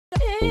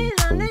Before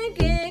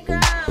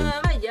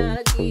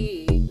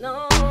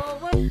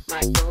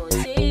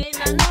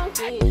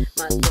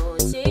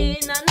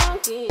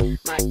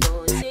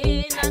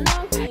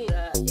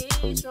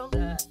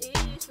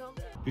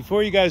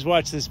you guys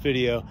watch this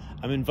video,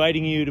 I'm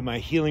inviting you to my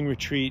healing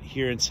retreat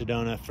here in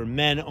Sedona for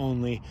men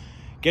only,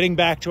 getting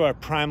back to our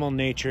primal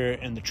nature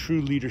and the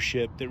true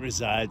leadership that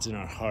resides in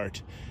our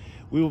heart.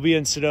 We will be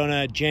in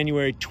Sedona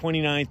January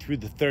 29th through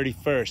the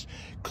 31st.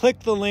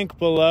 Click the link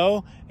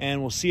below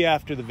and we'll see you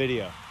after the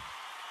video.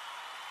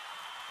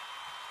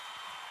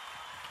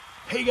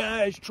 Hey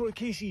guys, Troy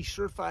Casey,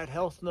 Certified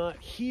Health Nut,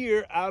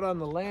 here out on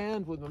the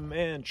land with my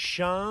man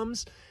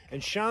Shams.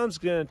 And Shams is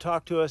going to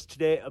talk to us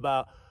today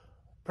about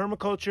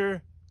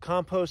permaculture,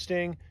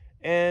 composting,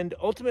 and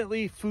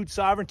ultimately food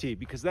sovereignty,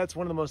 because that's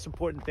one of the most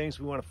important things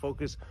we want to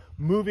focus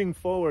moving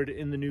forward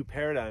in the new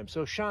paradigm.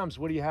 So Shams,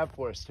 what do you have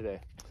for us today?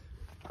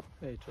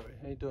 Hey Troy,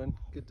 how you doing?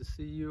 Good to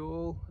see you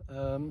all.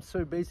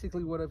 So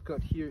basically what I've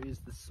got here is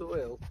the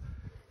soil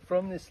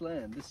from this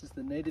land. This is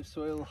the native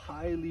soil,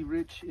 highly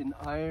rich in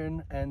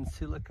iron and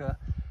silica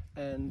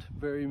and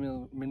very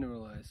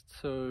mineralized.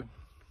 So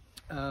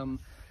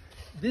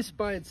this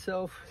by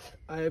itself,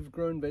 I have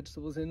grown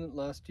vegetables in it.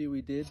 Last year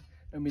we did,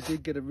 and we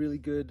did get a really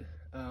good,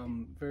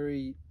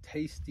 very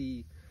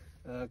tasty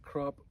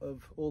crop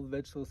of all the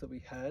vegetables that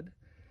we had,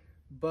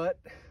 but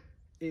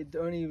it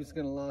only was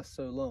going to last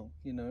so long,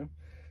 you know.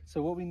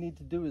 So what we need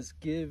to do is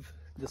give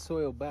the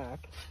soil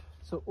back.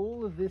 So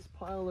all of this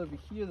pile over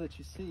here that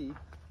you see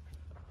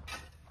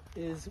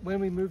is when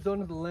we moved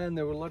onto the land,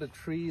 there were a lot of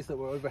trees that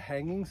were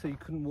overhanging, so you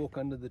couldn't walk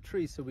under the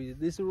trees. So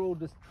these are all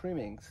just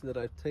trimmings that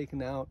I've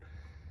taken out,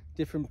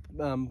 different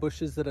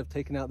bushes that I've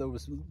taken out that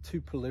was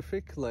too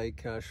prolific,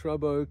 like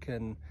shrub oak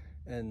and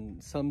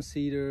some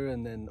cedar,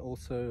 and then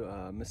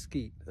also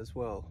mesquite as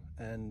well,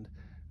 and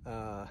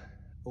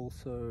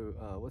also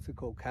what's it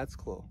called, cat's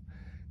claw,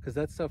 because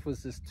that stuff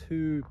was just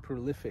too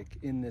prolific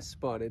in this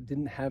spot. It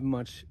didn't have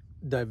much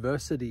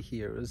diversity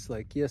here. It was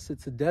like, yes,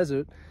 it's a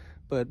desert,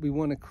 but we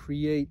want to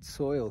create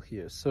soil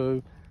here.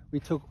 So we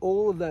took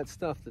all of that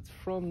stuff that's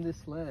from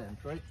this land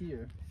right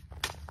here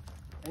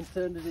and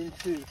turned it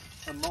into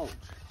a mulch.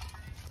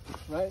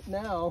 Right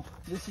now,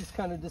 this is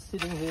kind of just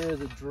sitting here as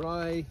a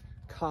dry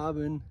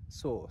carbon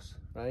source,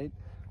 right?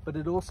 But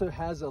it also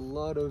has a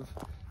lot of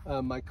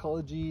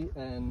mycology,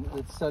 and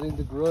it's starting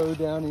to grow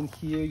down in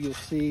here. You'll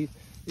see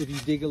if you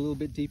dig a little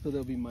bit deeper,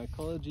 there'll be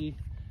mycology.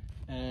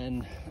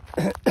 And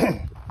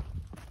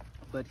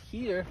but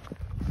here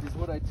is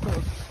what I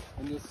took,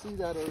 and you'll see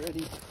that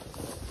already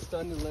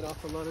starting to let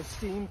off a lot of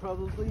steam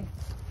probably.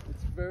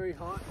 It's very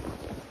hot,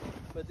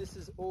 but this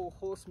is all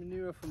horse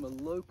manure from a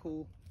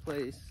local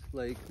place,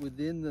 like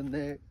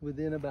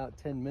within about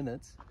 10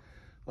 minutes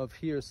of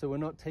here. So we're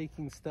not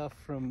taking stuff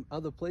from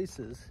other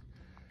places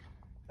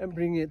and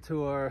bringing it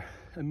to our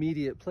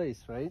immediate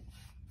place, right?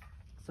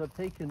 So I've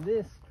taken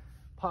this,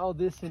 piled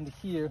this into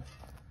here,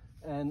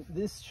 and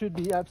this should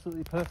be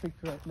absolutely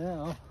perfect right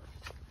now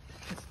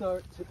to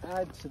start to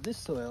add to this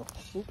soil.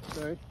 Oops,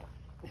 sorry.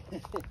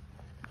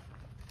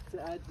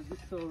 To add to this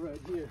soil right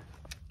here.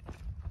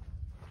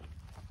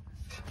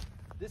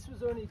 This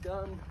was only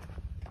done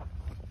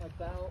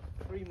about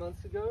 3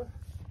 months ago,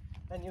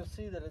 and you'll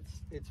see that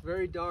it's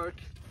very dark,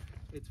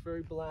 it's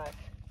very black,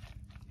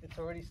 it's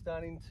already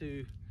starting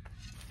to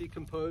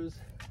decompose.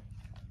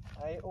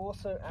 I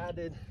also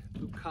added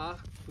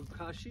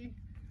bukashi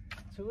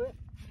to it,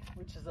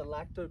 which is a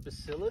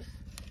lactobacillus,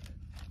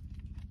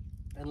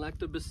 and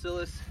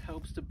lactobacillus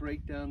helps to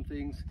break down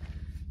things.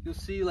 You'll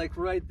see, like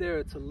right there,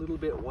 it's a little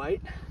bit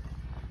white,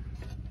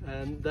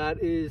 and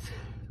that is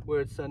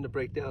where it's starting to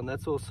break down.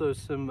 That's also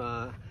some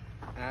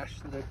ash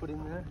that I put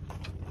in there.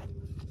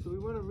 So we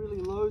want to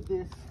really load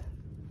this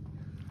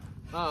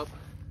up,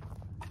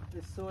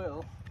 this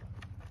soil.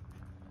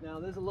 Now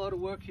there's a lot of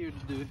work here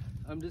to do.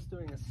 I'm just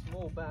doing a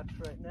small batch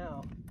right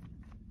now,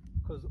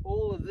 because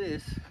all of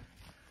this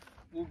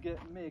will get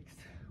mixed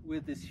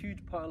with this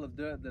huge pile of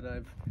dirt that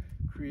I've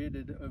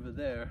created over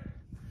there.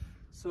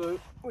 So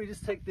we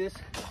just take this,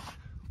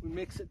 we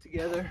mix it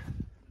together,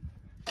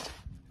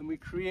 and we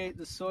create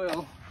the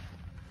soil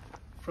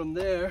from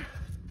there.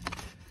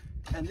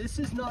 And this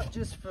is not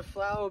just for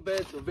flower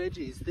beds or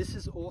veggies, this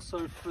is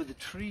also for the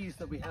trees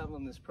that we have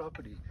on this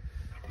property.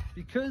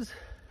 Because,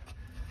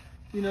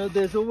 you know,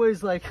 there's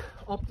always like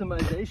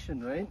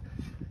optimization, right?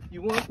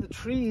 You want the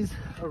trees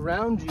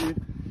around you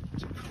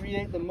to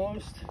create the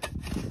most.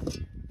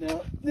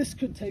 Now, this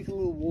could take a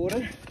little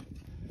water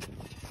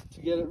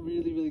to get it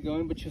really, really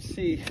going, but you'll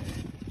see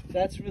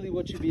that's really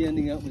what you'll be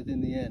ending up with in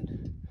the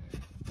end.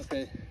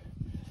 Okay,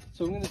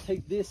 so I'm gonna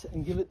take this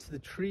and give it to the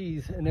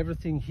trees, and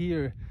everything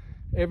here,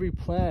 every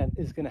plant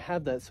is going to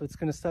have that. So it's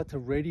going to start to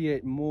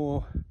radiate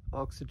more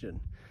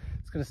oxygen.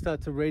 It's going to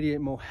start to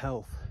radiate more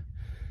health.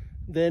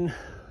 Then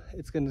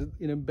it's going to,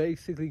 you know,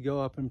 basically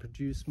go up and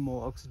produce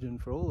more oxygen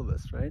for all of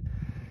us, right?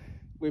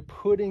 We're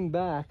putting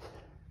back,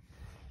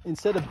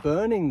 instead of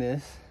burning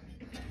this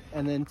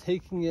and then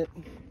taking it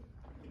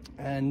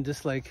and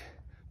just like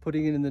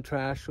putting it in the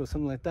trash or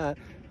something like that,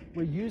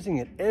 we're using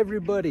it.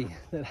 Everybody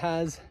that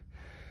has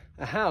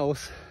a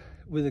house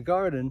with a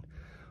garden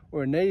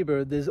or a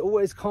neighbor, there's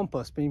always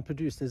compost being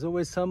produced. There's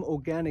always some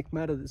organic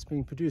matter that's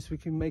being produced. We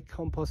can make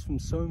compost from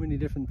so many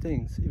different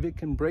things. If it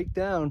can break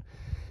down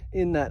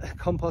in that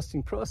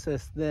composting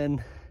process,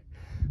 then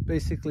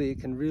basically it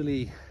can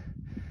really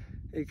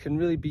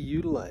be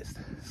utilized.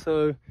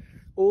 So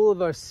all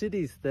of our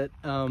cities that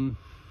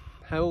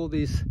have all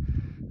these,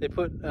 they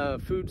put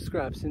food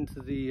scraps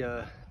into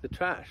the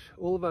trash.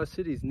 All of our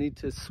cities need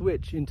to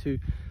switch into,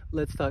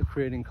 let's start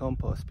creating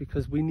compost,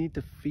 because we need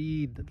to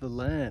feed the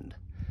land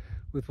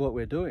with what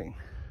we're doing.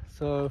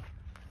 So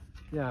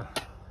yeah,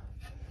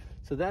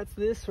 so that's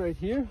this right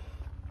here.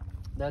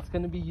 That's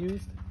going to be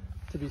used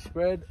to be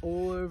spread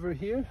all over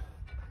here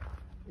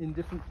in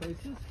different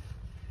places.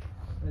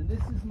 And this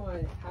is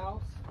my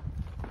house.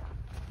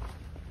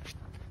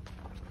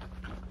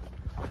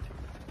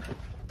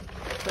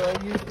 So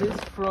I use this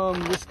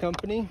from this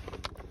company,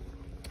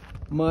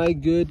 My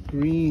Good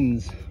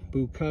Greens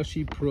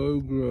Bokashi Pro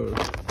Grow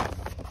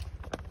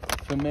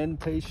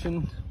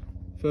fermentation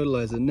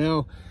fertilizer.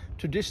 Now,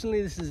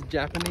 traditionally this is a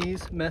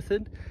Japanese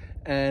method,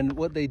 and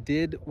what they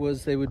did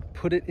was they would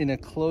put it in a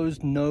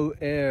closed, no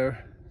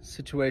air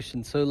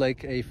situation. So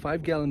like a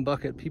 5-gallon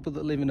bucket, people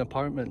that live in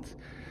apartments,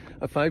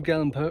 a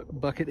 5-gallon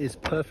bucket is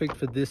perfect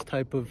for this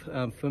type of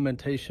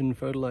fermentation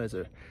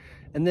fertilizer.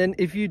 And then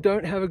if you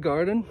don't have a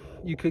garden,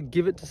 you could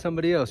give it to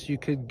somebody else. You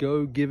could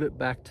go give it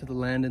back to the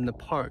land in the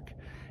park.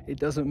 It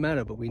doesn't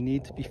matter, but we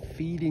need to be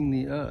feeding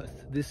the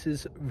earth. This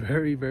is a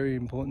very, very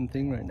important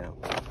thing right now.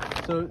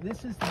 So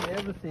this is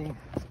everything.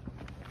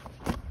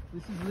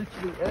 This is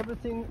literally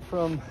everything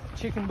from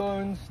chicken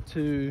bones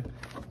to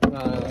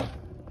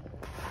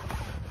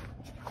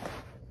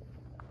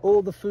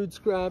all the food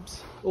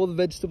scraps, all the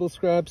vegetable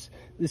scraps.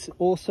 This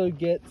also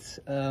gets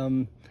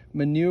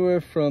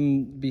manure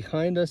from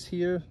behind us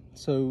here,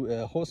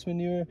 so horse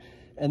manure,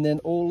 and then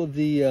all of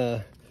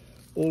the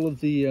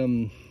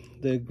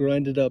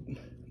grinded up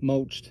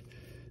mulched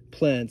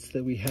plants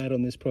that we had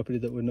on this property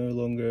that were no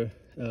longer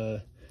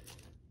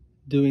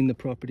doing the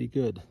property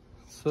good.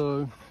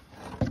 So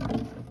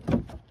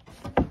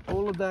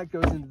all of that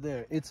goes into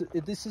there.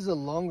 This is a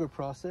longer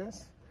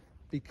process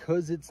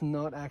because it's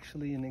not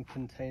actually an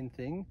contained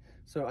thing.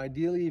 So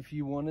ideally, if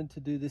you wanted to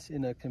do this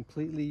in a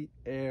completely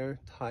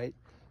airtight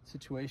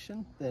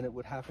situation, then it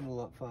would happen a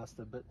lot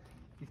faster. But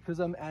because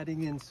I'm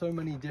adding in so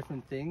many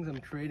different things, I'm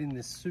creating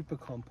this super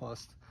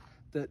compost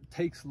that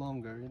takes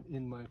longer,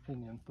 in my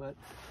opinion. But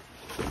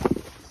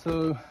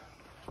so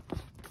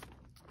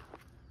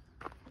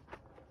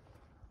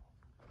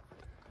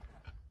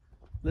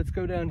let's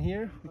go down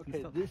here.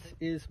 Okay, this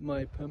is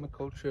my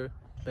permaculture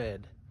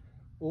bed.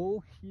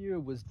 All here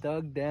was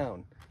dug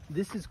down.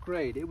 This is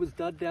grade. It was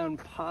dug down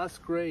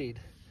past grade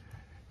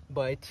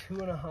by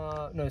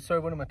 2.5, no, sorry,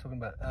 what am I talking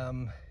about?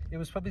 It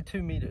was probably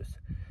 2 meters.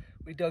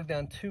 We dug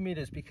down 2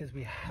 meters because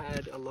we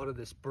had a lot of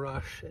this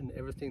brush and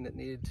everything that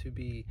needed to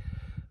be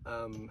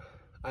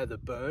either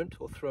burnt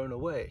or thrown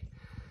away.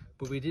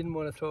 But we didn't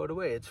want to throw it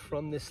away. It's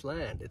from this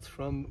land. It's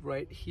from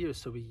right here.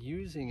 So we're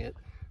using it,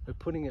 we're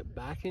putting it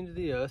back into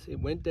the earth. It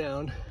went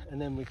down,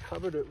 and then we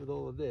covered it with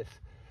all of this.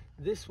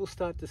 This will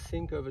start to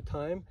sink over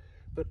time,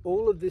 but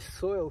all of this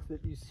soil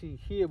that you see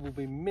here will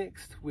be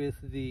mixed with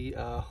the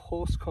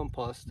horse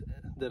compost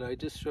that I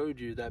just showed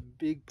you, that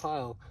big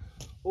pile.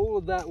 All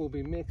of that will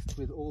be mixed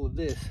with all of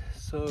this.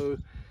 So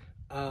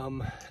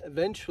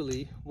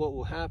eventually what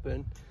will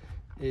happen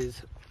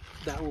is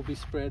that will be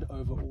spread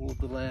over all of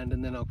the land,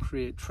 and then I'll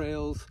create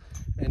trails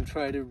and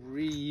try to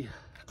re-establish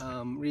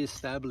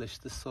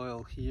the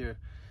soil here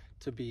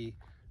to be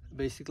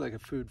basically like a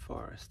food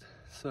forest.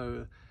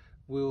 So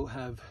we'll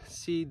have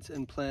seeds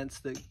and plants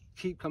that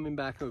keep coming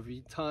back over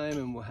time,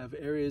 and we'll have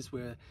areas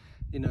where,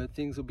 you know,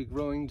 things will be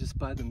growing just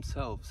by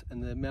themselves,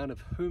 and the amount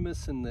of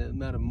humus and the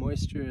amount of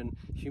moisture and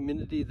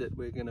humidity that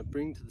we're going to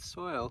bring to the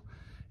soil,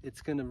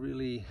 it's going to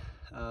really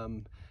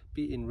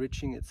be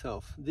enriching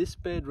itself. This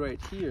bed right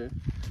here,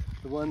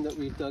 the one that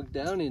we've dug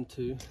down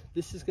into,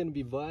 this is going to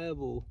be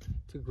viable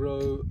to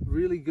grow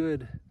really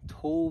good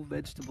tall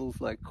vegetables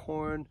like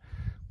corn,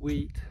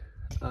 wheat,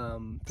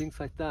 things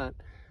like that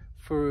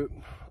for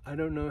I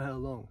don't know how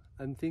long.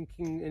 I'm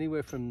thinking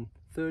anywhere from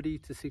 30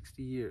 to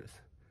 60 years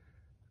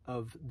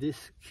of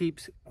this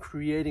keeps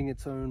creating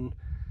its own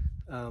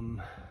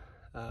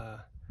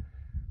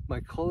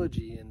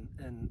mycology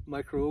and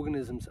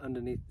microorganisms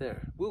underneath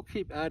there. We'll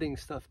keep adding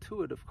stuff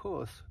to it, of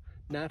course,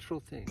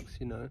 natural things,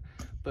 you know,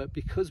 but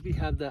because we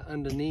have that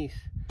underneath,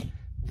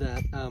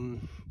 that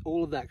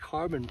all of that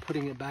carbon,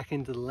 putting it back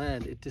into the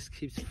land, it just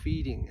keeps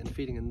feeding and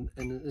feeding,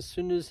 and as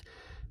soon as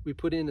we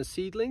put in a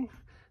seedling,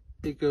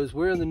 it goes,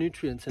 where are the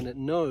nutrients, and it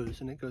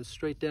knows, and it goes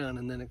straight down,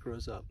 and then it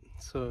grows up.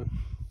 So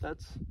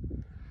that's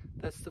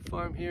the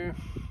farm here.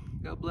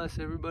 God bless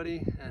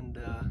everybody, and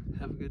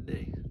have a good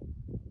day.